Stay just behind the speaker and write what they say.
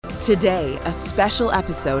Today, a special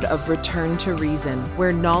episode of Return to Reason,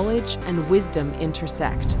 where knowledge and wisdom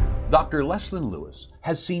intersect. Dr. Leslyn Lewis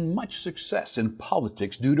has seen much success in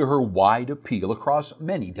politics due to her wide appeal across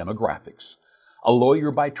many demographics. A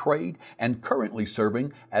lawyer by trade and currently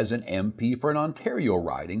serving as an MP for an Ontario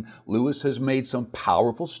riding, Lewis has made some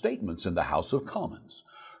powerful statements in the House of Commons.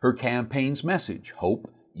 Her campaign's message,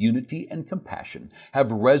 hope, unity, and compassion, have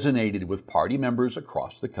resonated with party members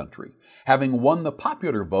across the country. Having won the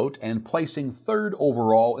popular vote and placing third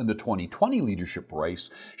overall in the 2020 leadership race,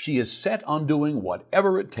 she is set on doing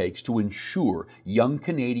whatever it takes to ensure young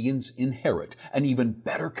Canadians inherit an even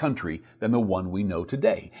better country than the one we know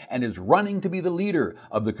today, and is running to be the leader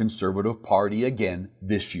of the Conservative Party again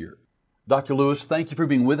this year. Dr. Lewis, thank you for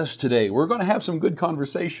being with us today. We're going to have some good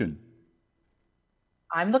conversation.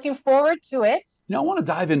 I'm looking forward to it. Now, I want to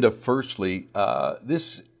dive into, firstly,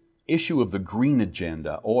 this issue of the green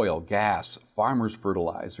agenda, oil, gas, farmers'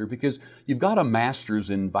 fertilizer, because you've got a master's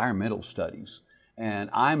in environmental studies. And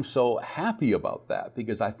I'm so happy about that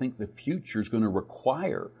because I think the future is going to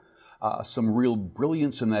require some real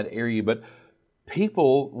brilliance in that area. But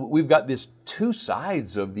we've got these two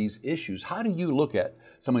sides of these issues. How do you look at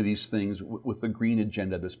some of these things with the green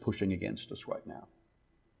agenda that's pushing against us right now?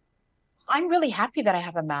 I'm really happy that I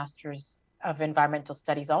have a master's of environmental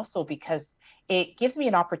studies also because it gives me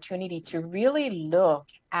an opportunity to really look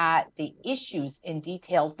at the issues in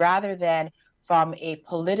detail rather than from a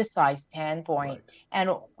politicized standpoint. Right.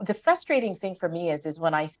 And the frustrating thing for me is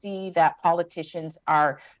when I see that politicians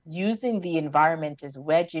are using the environment as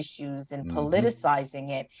wedge issues and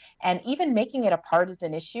politicizing it and even making it a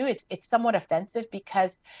partisan issue. It's somewhat offensive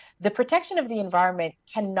because the protection of the environment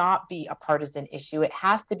cannot be a partisan issue. It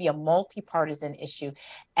has to be a multi-partisan issue.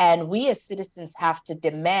 And we as citizens have to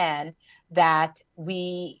demand that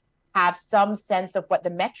we have some sense of what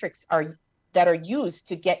the metrics are that are used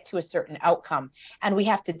to get to a certain outcome. And we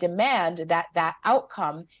have to demand that that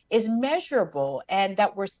outcome is measurable and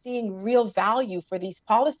that we're seeing real value for these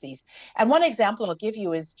policies. And one example I'll give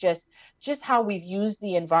you is just how we've used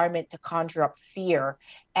the environment to conjure up fear.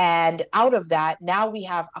 And out of that, now we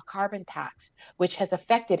have a carbon tax, which has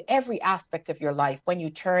affected every aspect of your life. When you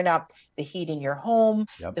turn up the heat in your home,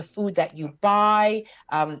 the food that you buy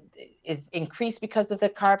is increased because of the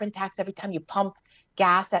carbon tax. Every time you pump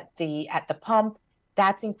gas at the pump,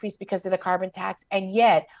 that's increased because of the carbon tax. And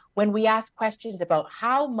yet, when we ask questions about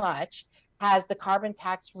how much has the carbon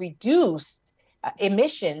tax reduced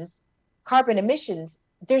carbon emissions,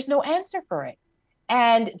 there's no answer for it.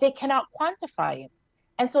 And they cannot quantify it.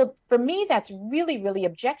 And so for me, that's really, really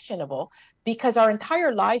objectionable because our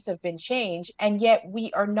entire lives have been changed, and yet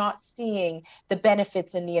we are not seeing the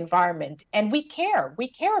benefits in the environment. And we care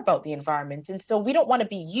about the environment. And so we don't want to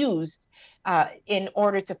be used in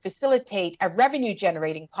order to facilitate a revenue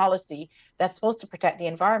generating policy that's supposed to protect the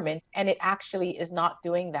environment. And it actually is not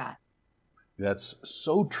doing that. That's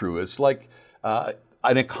so true. It's like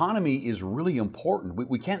an economy is really important.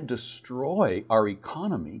 We can't destroy our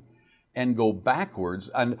economy and go backwards.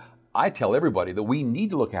 And I tell everybody that we need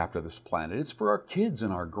to look after this planet. It's for our kids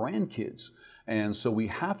and our grandkids. And so we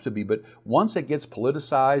have to be. But once it gets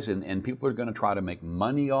politicized and people are going to try to make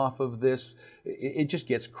money off of this, it just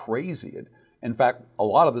gets crazy. In fact, a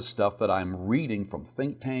lot of the stuff that I'm reading from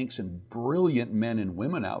think tanks and brilliant men and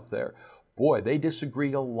women out there, boy, they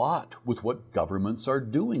disagree a lot with what governments are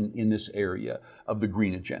doing in this area of the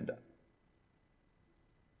green agenda.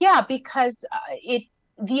 Yeah, because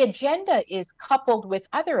the agenda is coupled with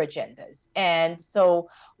other agendas. And so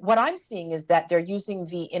what I'm seeing is that they're using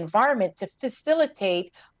the environment to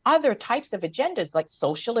facilitate other types of agendas like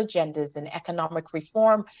social agendas and economic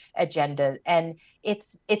reform agendas. And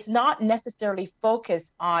it's not necessarily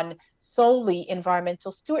focused on solely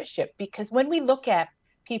environmental stewardship, because when we look at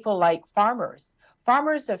people like farmers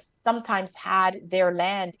have sometimes had their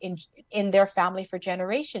land in their family for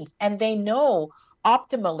generations, and they know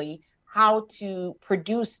optimally how to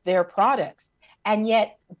produce their products. And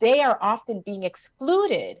yet they are often being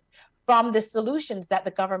excluded from the solutions that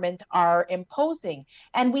the government are imposing.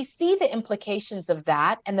 And we see the implications of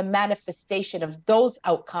that and the manifestation of those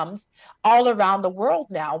outcomes all around the world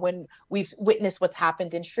now when we've witnessed what's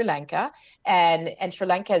happened in Sri Lanka. And Sri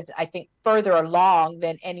Lanka is, I think, further along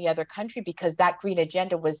than any other country because that green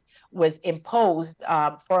agenda was imposed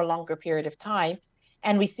for a longer period of time.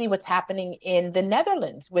 And we see what's happening in the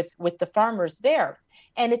Netherlands with the farmers there.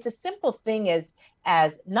 And it's a simple thing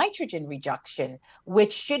as nitrogen reduction,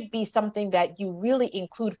 which should be something that you really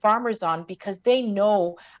include farmers on because they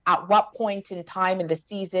know at what point in time in the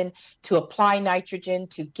season to apply nitrogen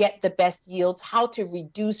to get the best yields, how to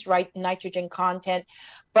reduce nitrogen content.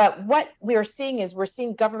 But what we're seeing is we're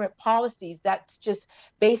seeing government policies that's just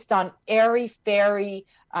based on airy-fairy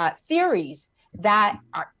theories that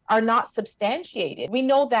are not substantiated. We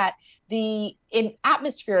know that the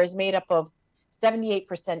atmosphere is made up of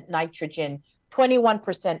 78% nitrogen,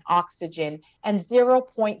 21% oxygen, and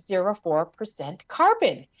 0.04%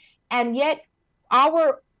 carbon. And yet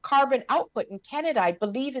our carbon output in Canada, I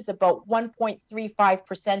believe, is about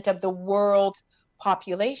 1.35% of the world's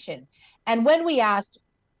population. And when we asked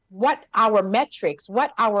what our metrics,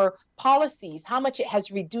 what our policies, how much it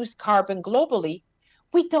has reduced carbon globally,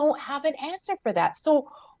 we don't have an answer for that. So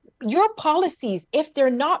your policies, if they're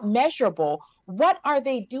not measurable, what are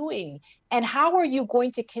they doing? And how are you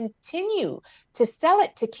going to continue to sell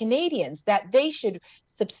it to Canadians that they should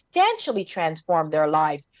substantially transform their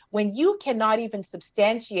lives when you cannot even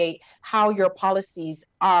substantiate how your policies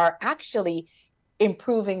are actually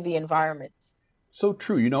improving the environment? So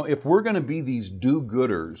true. If we're going to be these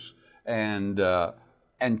do-gooders and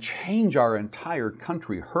change our entire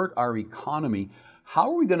country, hurt our economy, how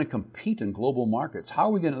are we going to compete in global markets? How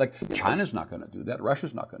are we going to, like, China's not going to do that.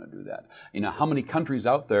 Russia's not going to do that. How many countries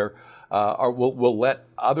out there will let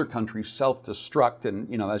other countries self-destruct? And,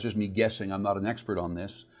 that's just me guessing. I'm not an expert on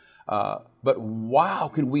this. But wow,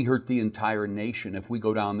 can we hurt the entire nation if we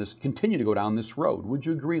continue to go down this road? Would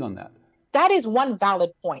you agree on that? That is one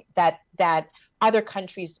valid point, that other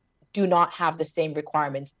countries do not have the same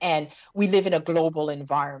requirements, and we live in a global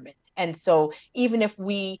environment. And so even if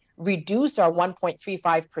we reduce our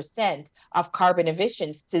 1.35% of carbon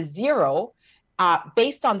emissions to zero,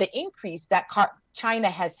 based on the increase that China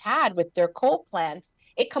has had with their coal plants,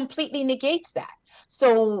 it completely negates that.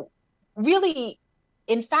 So really,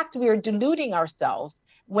 in fact, we are deluding ourselves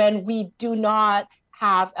when we do not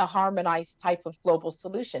have a harmonized type of global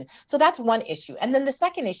solution. So that's one issue. And then the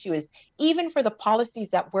second issue is, even for the policies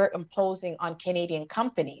that we're imposing on Canadian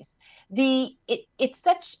companies, it's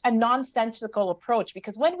such a nonsensical approach,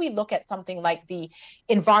 because when we look at something like the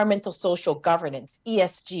environmental social governance,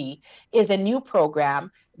 ESG, is a new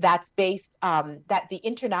program that's based that the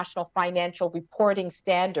International Financial Reporting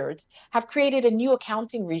Standards have created a new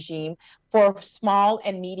accounting regime for small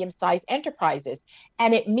and medium-sized enterprises.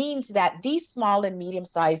 And it means that these small and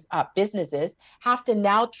medium-sized businesses have to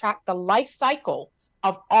now track the life cycle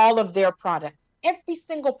of all of their products, every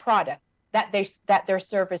single product that their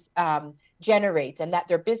service generates and that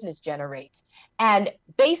their business generates. And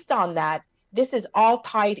based on that, this is all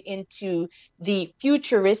tied into the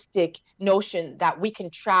futuristic notion that we can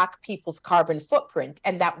track people's carbon footprint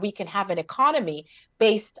and that we can have an economy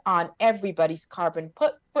based on everybody's carbon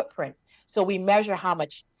footprint. So we measure how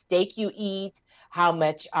much steak you eat, how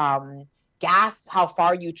much gas, how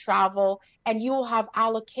far you travel, and you will have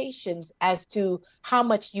allocations as to how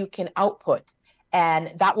much you can output.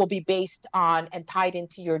 And that will be based on and tied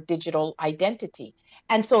into your digital identity.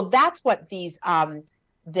 And so that's what these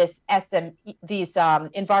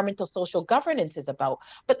environmental social governance is about.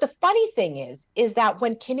 But the funny thing is that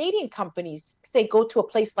when Canadian companies, say, go to a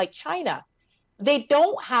place like China, they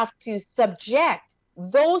don't have to subject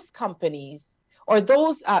those companies or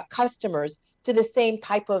those customers to the same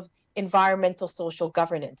type of environmental social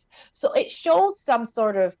governance. So it shows some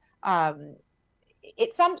sort of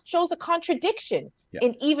shows a contradiction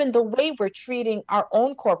in even the way we're treating our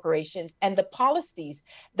own corporations and the policies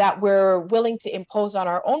that we're willing to impose on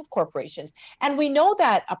our own corporations. And we know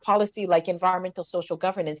that a policy like environmental social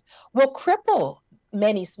governance will cripple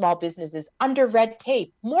many small businesses under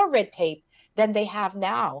more red tape than they have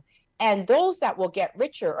now. And those that will get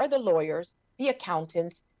richer are the lawyers, the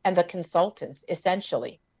accountants, and the consultants,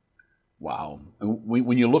 essentially. Wow.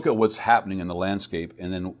 When you look at what's happening in the landscape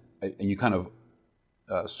and you kind of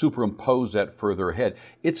superimpose that further ahead,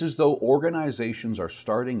 it's as though organizations are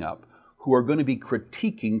starting up who are going to be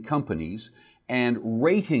critiquing companies and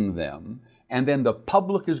rating them, and then the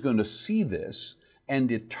public is going to see this and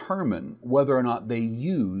determine whether or not they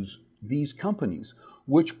use these companies,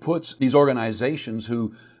 which puts these organizations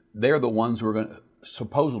who they're the ones who are going to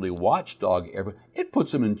supposedly watchdog it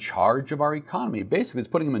puts them in charge of our economy. Basically, it's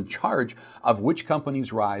putting them in charge of which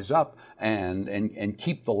companies rise up and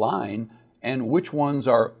keep the line and which ones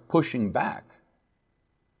are pushing back.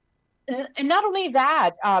 And not only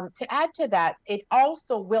that, to add to that, it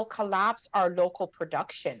also will collapse our local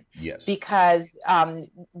production. Yes. Because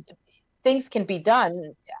things can be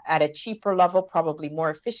done at a cheaper level, probably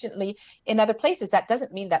more efficiently in other places. That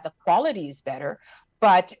doesn't mean that the quality is better,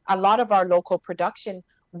 but a lot of our local production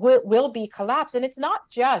will be collapsed. And it's not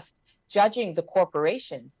just judging the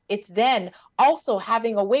corporations. It's then also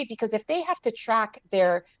having a way, because if they have to track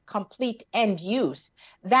their complete end use,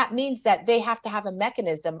 that means that they have to have a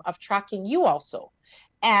mechanism of tracking you also.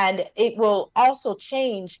 And it will also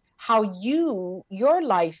change how your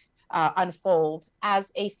life unfolds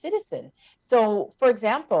as a citizen. So, for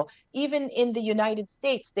example, even in the United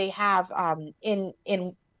States, they have in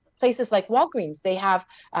places like Walgreens, they have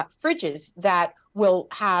fridges that will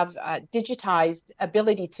have digitized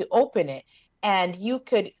ability to open it. And you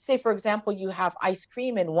could say, for example, you have ice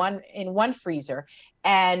cream in one freezer,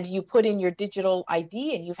 and you put in your digital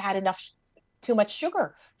ID, and you've had too much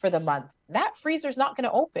sugar for the month. That freezer is not going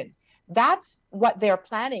to open. That's what they're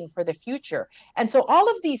planning for the future. And so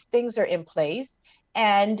all of these things are in place.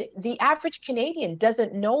 And the average Canadian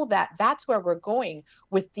doesn't know that that's where we're going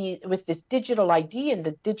with this digital ID and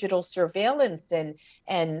the digital surveillance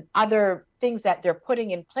and other things that they're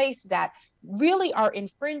putting in place that really are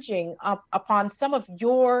infringing upon some of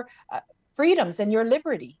your freedoms and your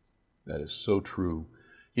liberties. That is so true.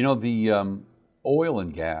 You know, the oil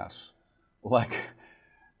and gas, like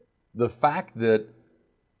the fact that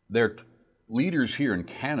their leaders here in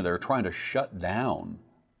Canada are trying to shut down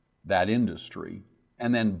that industry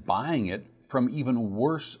and then buying it from even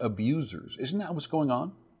worse abusers. Isn't that what's going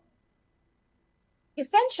on?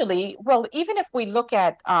 Essentially, well, even if we look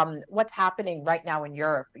at what's happening right now in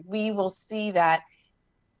Europe, we will see that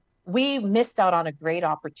we missed out on a great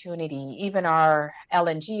opportunity. Even our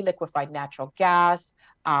LNG, liquefied natural gas,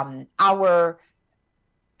 our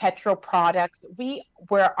petro products, we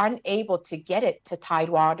were unable to get it to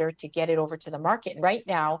Tidewater, to get it over to the market. And right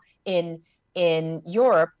now in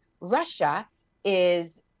Europe, Russia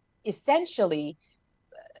is essentially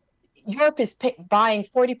Europe is buying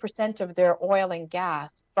 40% of their oil and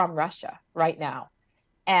gas from Russia right now.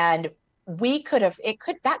 And that could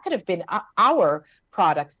have been our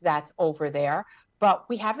products that's over there, but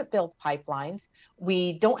we haven't built pipelines.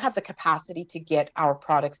 We don't have the capacity to get our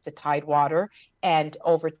products to Tidewater and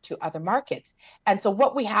over to other markets. And so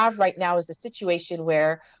what we have right now is a situation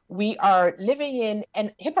where we are living in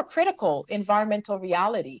an hypocritical environmental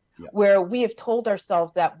reality, where we have told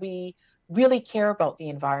ourselves that we really care about the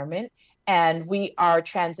environment and we are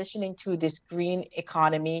transitioning to this green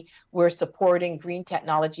economy. We're supporting green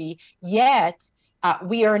technology, yet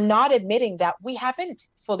we are not admitting that we haven't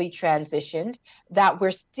fully transitioned, that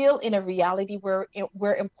we're still in a reality where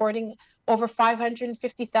we're importing over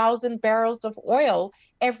 550,000 barrels of oil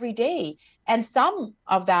every day. And some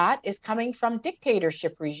of that is coming from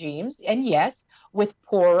dictatorship regimes. And yes, with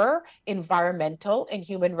poorer environmental and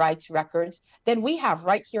human rights records than we have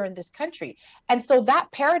right here in this country. And so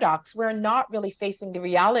that paradox, we're not really facing the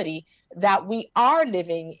reality that we are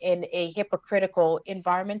living in a hypocritical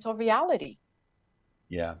environmental reality.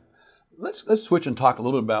 Yeah. Let's switch and talk a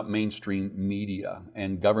little bit about mainstream media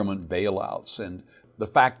and government bailouts and the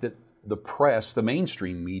fact that the press, the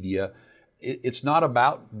mainstream media, it's not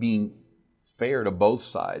about being fair to both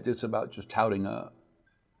sides. It's about just touting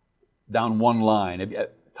down one line.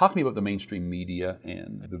 Talk to me about the mainstream media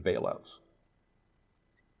and the bailouts.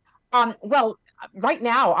 Well, right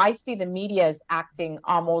now I see the media as acting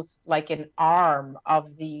almost like an arm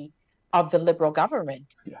of the liberal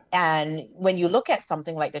government. Yeah. And when you look at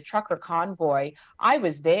something like the trucker convoy, I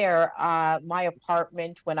was there, my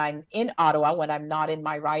apartment when I'm in Ottawa, when I'm not in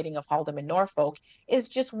my riding of Haldimand, Norfolk, is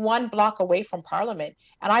just 1 block away from Parliament.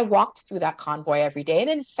 And I walked through that convoy every day. And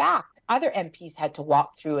in fact, other MPs had to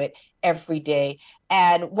walk through it every day.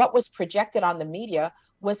 And what was projected on the media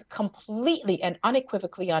was completely and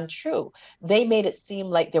unequivocally untrue. They made it seem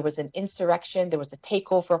like there was an insurrection, there was a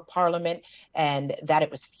takeover of Parliament, and that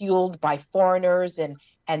it was fueled by foreigners and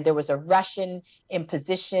there was a Russian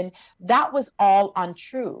imposition. That was all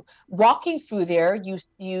untrue. Walking through there,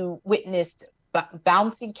 you witnessed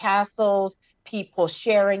bouncing castles, people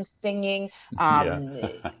sharing, singing,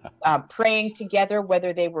 praying together,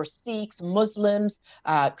 whether they were Sikhs, Muslims,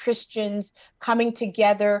 Christians, coming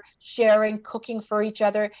together, sharing, cooking for each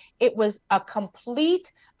other. It was a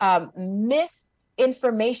complete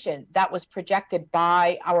misinformation that was projected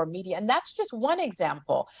by our media. And that's just one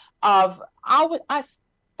example of us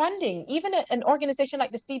funding, even an organization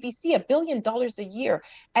like the CBC, $1 billion a year,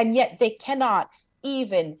 and yet they cannot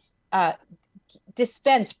even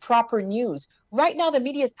dispense proper news. Right now, the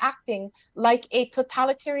media is acting like a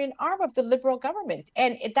totalitarian arm of the liberal government.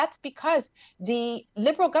 And that's because the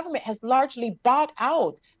liberal government has largely bought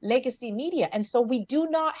out legacy media. And so we do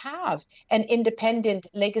not have an independent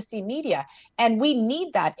legacy media. And we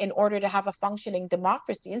need that in order to have a functioning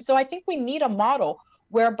democracy. And so I think we need a model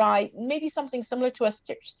whereby maybe something similar to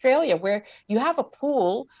Australia, where you have a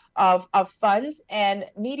pool of funds and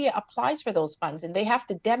media applies for those funds, and they have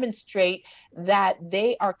to demonstrate that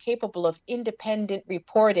they are capable of independent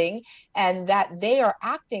reporting and that they are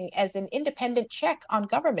acting as an independent check on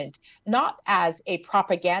government, not as a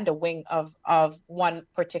propaganda wing of one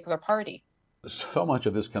particular party. So much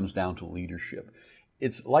of this comes down to leadership.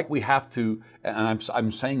 It's like we have to, and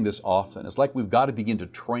I'm saying this often, it's like we've got to begin to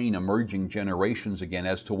train emerging generations again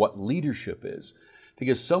as to what leadership is.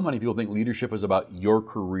 Because so many people think leadership is about your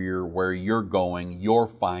career, where you're going, your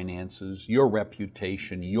finances, your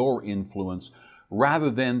reputation, your influence, rather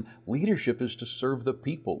than leadership is to serve the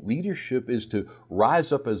people. Leadership is to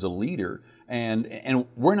rise up as a leader, and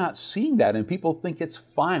we're not seeing that, and people think it's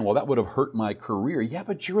fine. Well, that would have hurt my career. Yeah,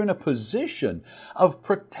 but you're in a position of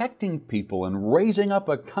protecting people and raising up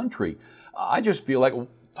a country. I just feel like,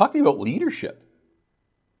 talk to me about leadership.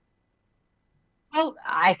 Well,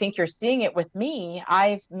 I think you're seeing it with me.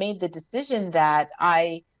 I've made the decision that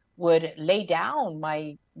I would lay down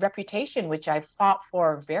my reputation, which I fought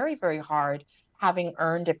for very, very hard, having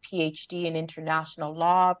earned a PhD in international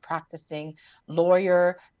law, practicing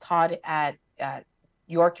lawyer, taught at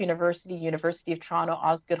York University, University of Toronto,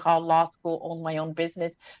 Osgoode Hall Law School, owned my own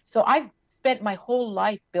business. So I've spent my whole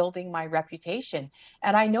life building my reputation.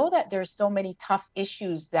 And I know that there's so many tough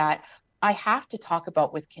issues that I have to talk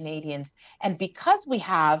about with Canadians. And because we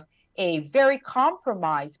have a very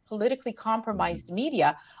compromised, politically Mhm. compromised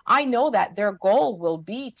media, I know that their goal will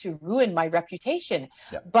be to ruin my reputation.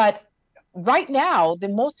 Yeah. But right now, the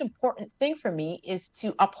most important thing for me is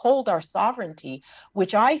to uphold our sovereignty,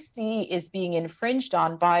 which I see is being infringed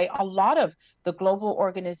on by a lot of the global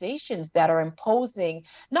organizations that are imposing,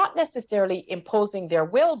 not necessarily imposing their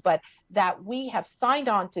will, but that we have signed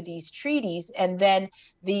on to these treaties, and then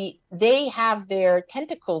they have their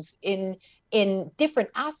tentacles in different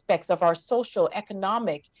aspects of our social,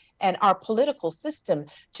 economic, and our political system,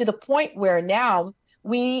 to the point where now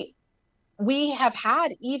we we have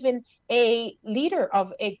had even a leader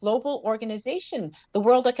of a global organization, the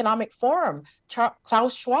World Economic Forum,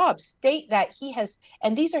 Klaus Schwab, state that he has,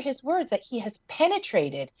 and these are his words, that he has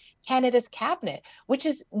penetrated Canada's cabinet, which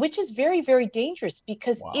is very, very dangerous,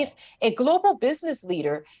 because if Wow. a global business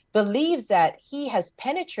leader believes that he has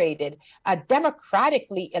penetrated a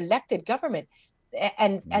democratically elected government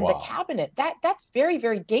and the Wow. cabinet, that's very,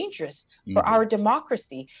 very dangerous It's for our evil.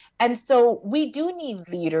 democracy. And so we do need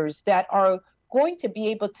leaders that are going to be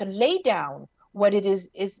able to lay down what it is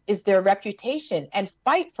their reputation and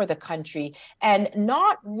fight for the country, and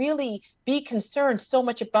not really be concerned so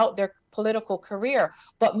much about their political career,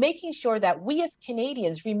 but making sure that we as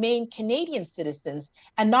Canadians remain Canadian citizens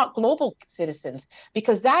and not global citizens,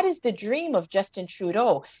 because that is the dream of Justin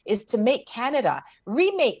Trudeau, is to make Canada,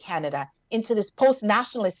 remake Canada into this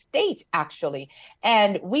post-nationalist state, actually.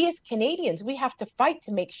 And we as Canadians, we have to fight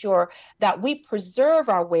to make sure that we preserve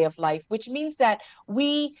our way of life, which means that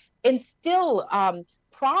we instill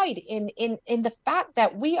pride in the fact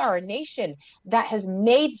that we are a nation that has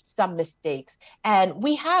made some mistakes, and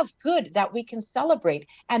we have good that we can celebrate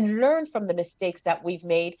and learn from the mistakes that we've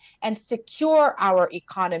made, and secure our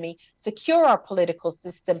economy, secure our political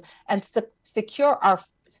system, and secure our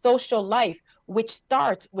social life, which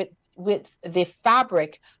starts with the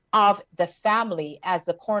fabric of the family as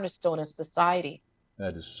the cornerstone of society.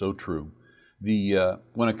 That is so true.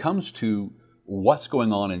 When it comes to what's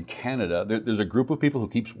going on in Canada, there's a group of people who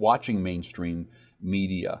keeps watching mainstream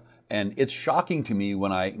media, and it's shocking to me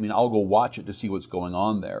when I'll go watch it to see what's going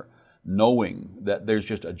on there, knowing that there's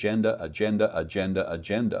just agenda, agenda, agenda,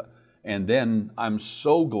 agenda. And then I'm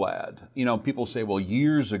so glad, people say, well,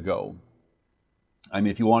 years ago,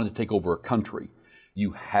 if you wanted to take over a country,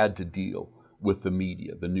 you had to deal with the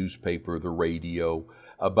media, the newspaper, the radio.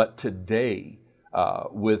 But today,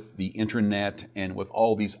 with the internet and with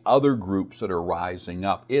all these other groups that are rising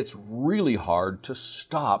up, it's really hard to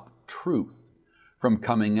stop truth from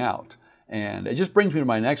coming out. And it just brings me to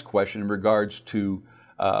my next question in regards to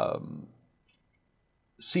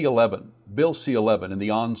C11, Bill C11, and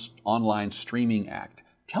the Online Streaming Act.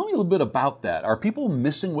 Tell me a little bit about that. Are people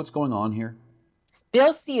missing what's going on here?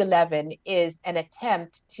 Bill C11 is an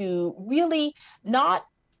attempt to really not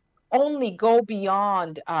only go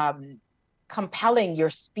beyond compelling your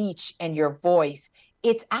speech and your voice,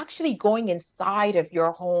 it's actually going inside of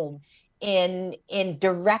your home in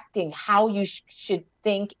directing how you should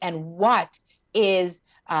think and what is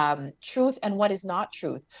truth and what is not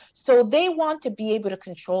truth. So they want to be able to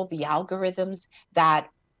control the algorithms that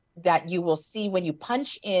you will see when you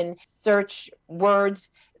punch in search words.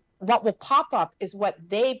 What will pop up is what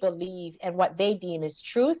they believe and what they deem is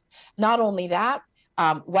truth. Not only that,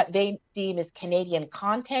 what they deem as Canadian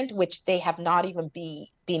content, which they have not even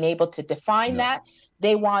been able to define No. that.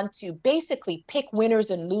 They want to basically pick winners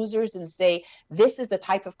and losers and say, this is the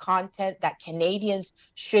type of content that Canadians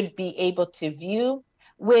should be able to view,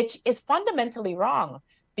 which is fundamentally wrong,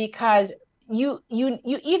 because you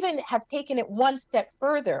even have taken it one step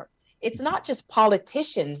further. It's not just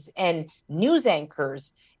politicians and news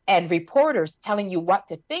anchors and reporters telling you what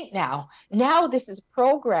to think now. Now this is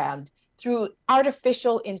programmed through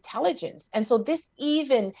artificial intelligence. And so this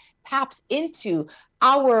even taps into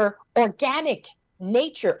our organic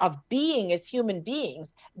nature of being as human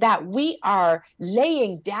beings, that we are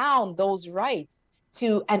laying down those rights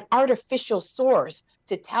to an artificial source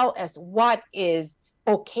to tell us what is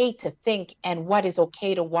okay to think and what is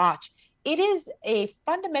okay to watch. It is a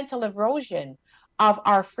fundamental erosion of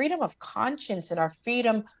our freedom of conscience and our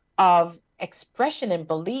freedom of expression and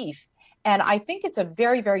belief. And I think it's a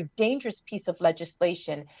very, very dangerous piece of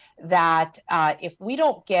legislation that if we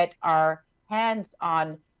don't get our hands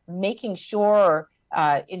on making sure,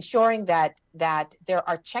 ensuring that there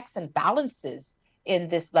are checks and balances in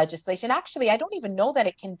this legislation. Actually, I don't even know that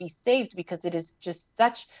it can be saved, because it is just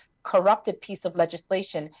such corrupted piece of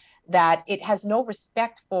legislation that it has no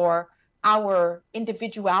respect for our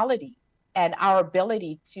individuality and our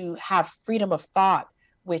ability to have freedom of thought,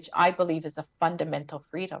 which I believe is a fundamental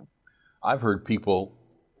freedom. I've heard people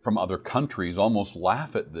from other countries almost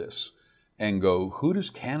laugh at this and go, who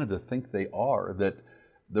does Canada think they are, that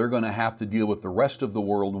they're going to have to deal with the rest of the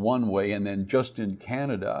world one way, and then just in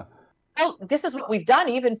Canada? Well, this is what we've done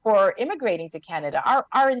even for immigrating to Canada.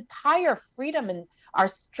 Our entire freedom and our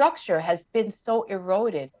structure has been so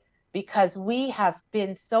eroded because we have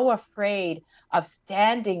been so afraid of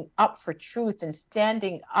standing up for truth and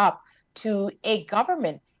standing up to a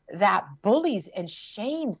government that bullies and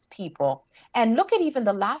shames people. And look at even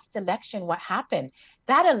the last election, what happened.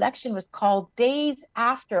 That election was called days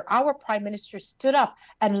after our prime minister stood up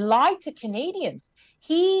and lied to Canadians.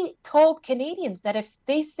 He told Canadians that if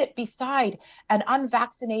they sit beside an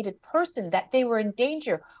unvaccinated person, that they were in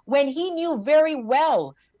danger, when he knew very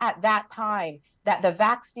well at that time that the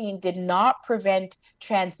vaccine did not prevent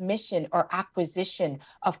transmission or acquisition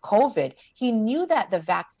of COVID. He knew that the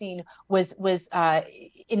vaccine was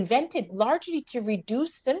invented largely to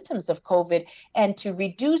reduce symptoms of COVID and to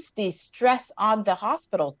reduce the stress on the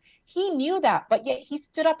hospitals. He knew that, but yet he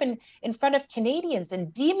stood up in front of Canadians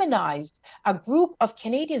and demonized a group of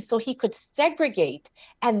Canadians so he could segregate.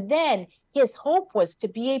 And then his hope was to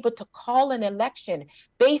be able to call an election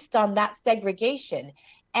based on that segregation.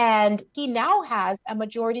 And he now has a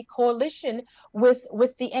majority coalition with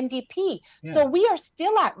the NDP. Yeah. So we are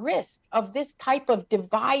still at risk of this type of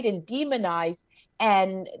divide and demonize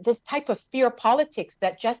and this type of fear politics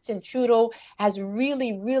that Justin Trudeau has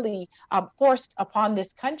really, really forced upon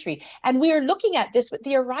this country. And we are looking at this with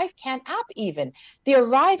the Arrive Can app even. The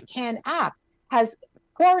Arrive Can app has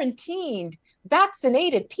quarantined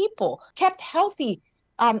vaccinated people, kept healthy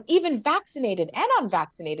even vaccinated and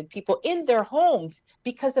unvaccinated people in their homes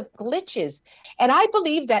because of glitches. And I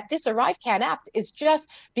believe that this Arrive Can app is just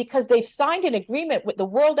because they've signed an agreement with the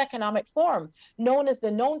World Economic Forum, known as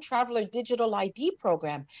the Known Traveler Digital ID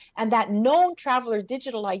Program. And that Known Traveler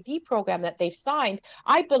Digital ID Program that they've signed,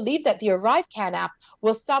 I believe that the Arrive Can app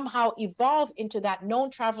will somehow evolve into that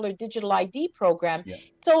Known Traveler Digital ID Program. Yeah.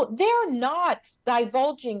 So they're not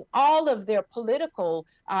divulging all of their political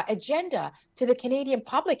agenda to the Canadian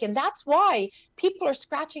public. And that's why people are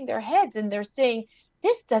scratching their heads and they're saying,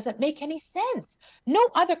 this doesn't make any sense. No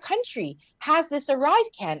other country has this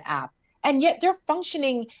Arrive Can app, and yet they're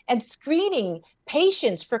functioning and screening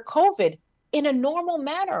patients for COVID in a normal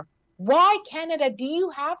manner. Why, Canada, do you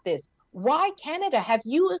have this? Why, Canada, have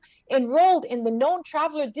you enrolled in the Known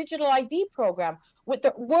Traveler Digital ID Program with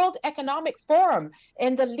the World Economic Forum?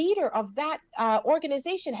 And the leader of that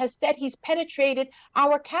organization has said he's penetrated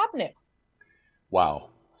our cabinet. Wow.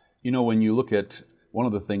 You know, when you look at, one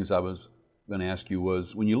of the things I was going to ask you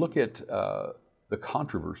was, when you look at the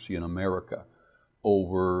controversy in America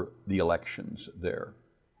over the elections there,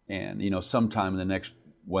 and, you know, sometime in the next,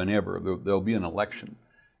 whenever, there'll be an election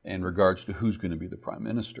in regards to who's going to be the prime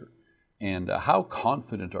minister. And how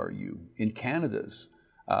confident are you in Canada's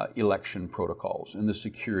election protocols and the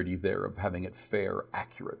security there of having it fair,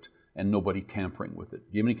 accurate, and nobody tampering with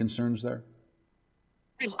it? Do you have any concerns there?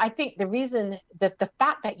 I think the reason that the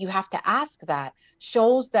fact that you have to ask that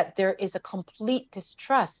shows that there is a complete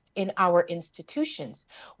distrust in our institutions.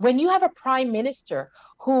 When you have a prime minister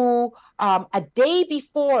who a day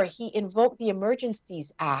before he invoked the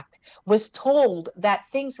Emergencies Act was told that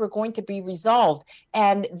things were going to be resolved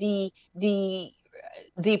and the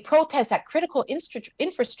the protests at critical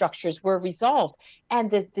infrastructures were resolved,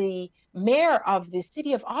 and the mayor of the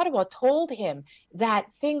city of Ottawa told him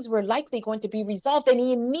that things were likely going to be resolved, and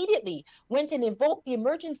he immediately went and invoked the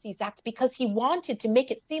Emergencies Act because he wanted to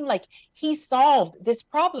make it seem like he solved this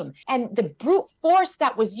problem. And the brute force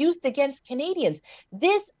that was used against Canadians,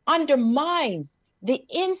 this undermines the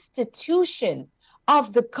institution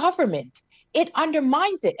of the government. It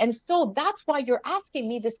undermines it. And so that's why you're asking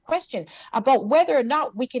me this question about whether or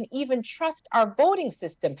not we can even trust our voting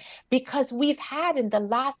system, because we've had in the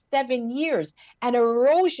last 7 years an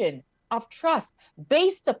erosion of trust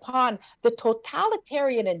based upon the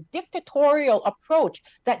totalitarian and dictatorial approach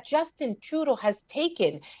that Justin Trudeau has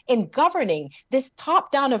taken in governing, this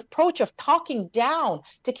top-down approach of talking down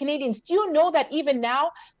to Canadians. Do you know that even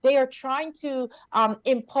now they are trying to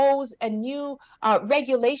impose a new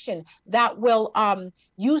regulation that will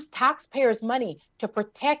use taxpayers' money to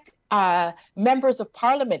protect members of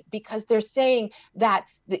parliament, because they're saying that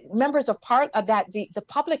the members of the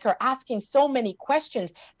public are asking so many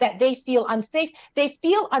questions that they feel unsafe. They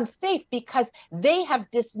feel unsafe because they have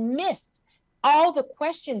dismissed all the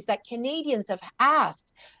questions that Canadians have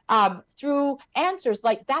asked through answers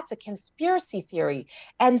like that's a conspiracy theory.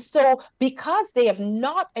 And so because they have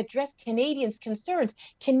not addressed Canadians' concerns,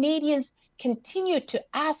 Canadians continue to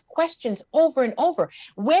ask questions over and over.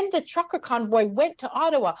 When the trucker convoy went to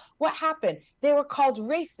Ottawa, what happened? They were called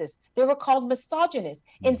racist. They were called misogynist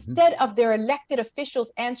instead of their elected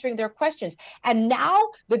officials answering their questions. And now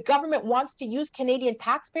the government wants to use Canadian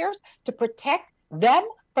taxpayers to protect them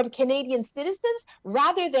from Canadian citizens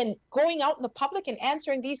rather than going out in the public and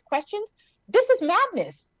answering these questions. This is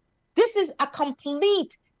madness. This is a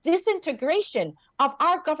complete disintegration of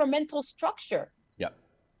our governmental structure.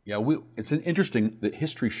 Yeah, it's interesting that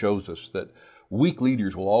history shows us that weak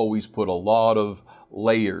leaders will always put a lot of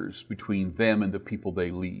layers between them and the people they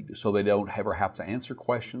lead, so they don't ever have to answer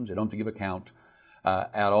questions, they don't have to give account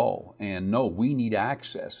at all. And no, we need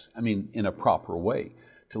access, in a proper way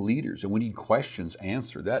to leaders, and we need questions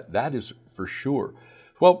answered. That is for sure.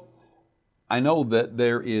 Well, I know that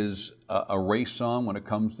there is a race on when it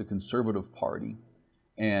comes to the Conservative Party,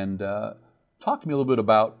 and talk to me a little bit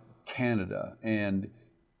about Canada and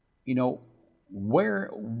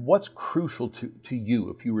what's crucial to you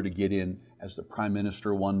if you were to get in as the Prime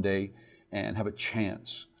Minister one day and have a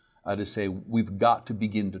chance to say, we've got to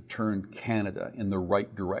begin to turn Canada in the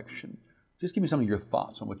right direction. Just give me some of your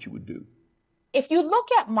thoughts on what you would do. If you look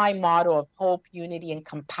at my motto of hope, unity, and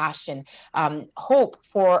compassion, hope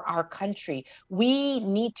for our country, we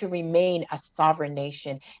need to remain a sovereign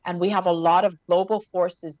nation. And we have a lot of global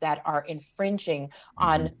forces that are infringing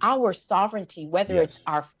on our sovereignty, whether it's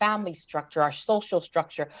our family structure, our social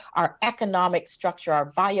structure, our economic structure,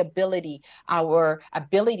 our viability, our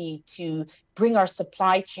ability to bring our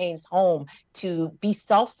supply chains home, to be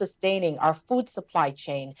self-sustaining, our food supply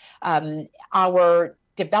chain, our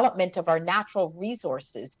development of our natural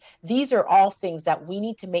resources. These are all things that we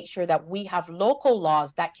need to make sure that we have local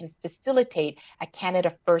laws that can facilitate a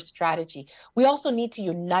Canada First strategy. We also need to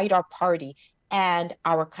unite our party and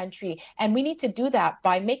our country. And we need to do that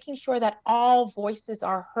by making sure that all voices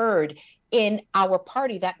are heard in our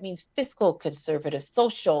party. That means fiscal conservatives,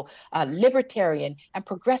 social, libertarian, and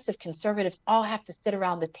progressive conservatives all have to sit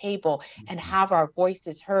around the table and have our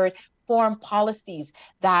voices heard, form policies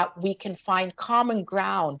that we can find common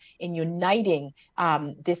ground in uniting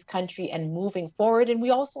this country and moving forward. And we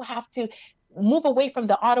also have to move away from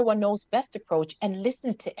the Ottawa knows best approach and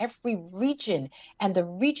listen to every region and the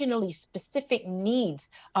regionally specific needs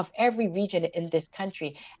of every region in this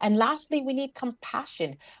country. And lastly, we need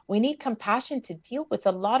compassion. We need compassion to deal with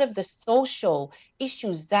a lot of the social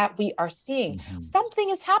issues that we are seeing. Something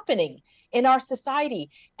is happening in our society.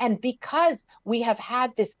 And because we have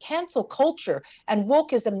had this cancel culture and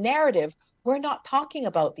wokeism narrative, we're not talking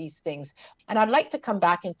about these things. And I'd like to come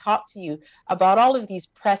back and talk to you about all of these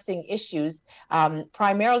pressing issues,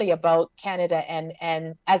 primarily about Canada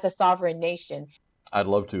and as a sovereign nation. I'd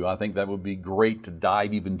love to. I think that would be great to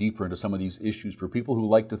dive even deeper into some of these issues for people who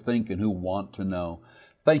like to think and who want to know.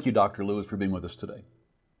 Thank you, Dr. Lewis, for being with us today.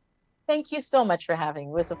 Thank you so much for having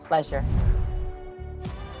me. It was a pleasure.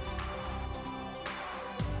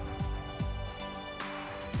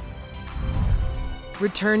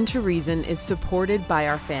 Return to Reason is supported by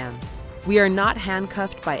our fans. We are not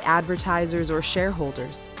handcuffed by advertisers or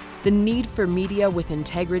shareholders. The need for media with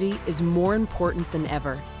integrity is more important than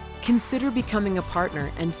ever. Consider becoming a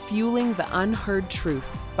partner and fueling the unheard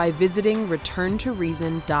truth by visiting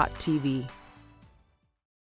returntoreason.tv.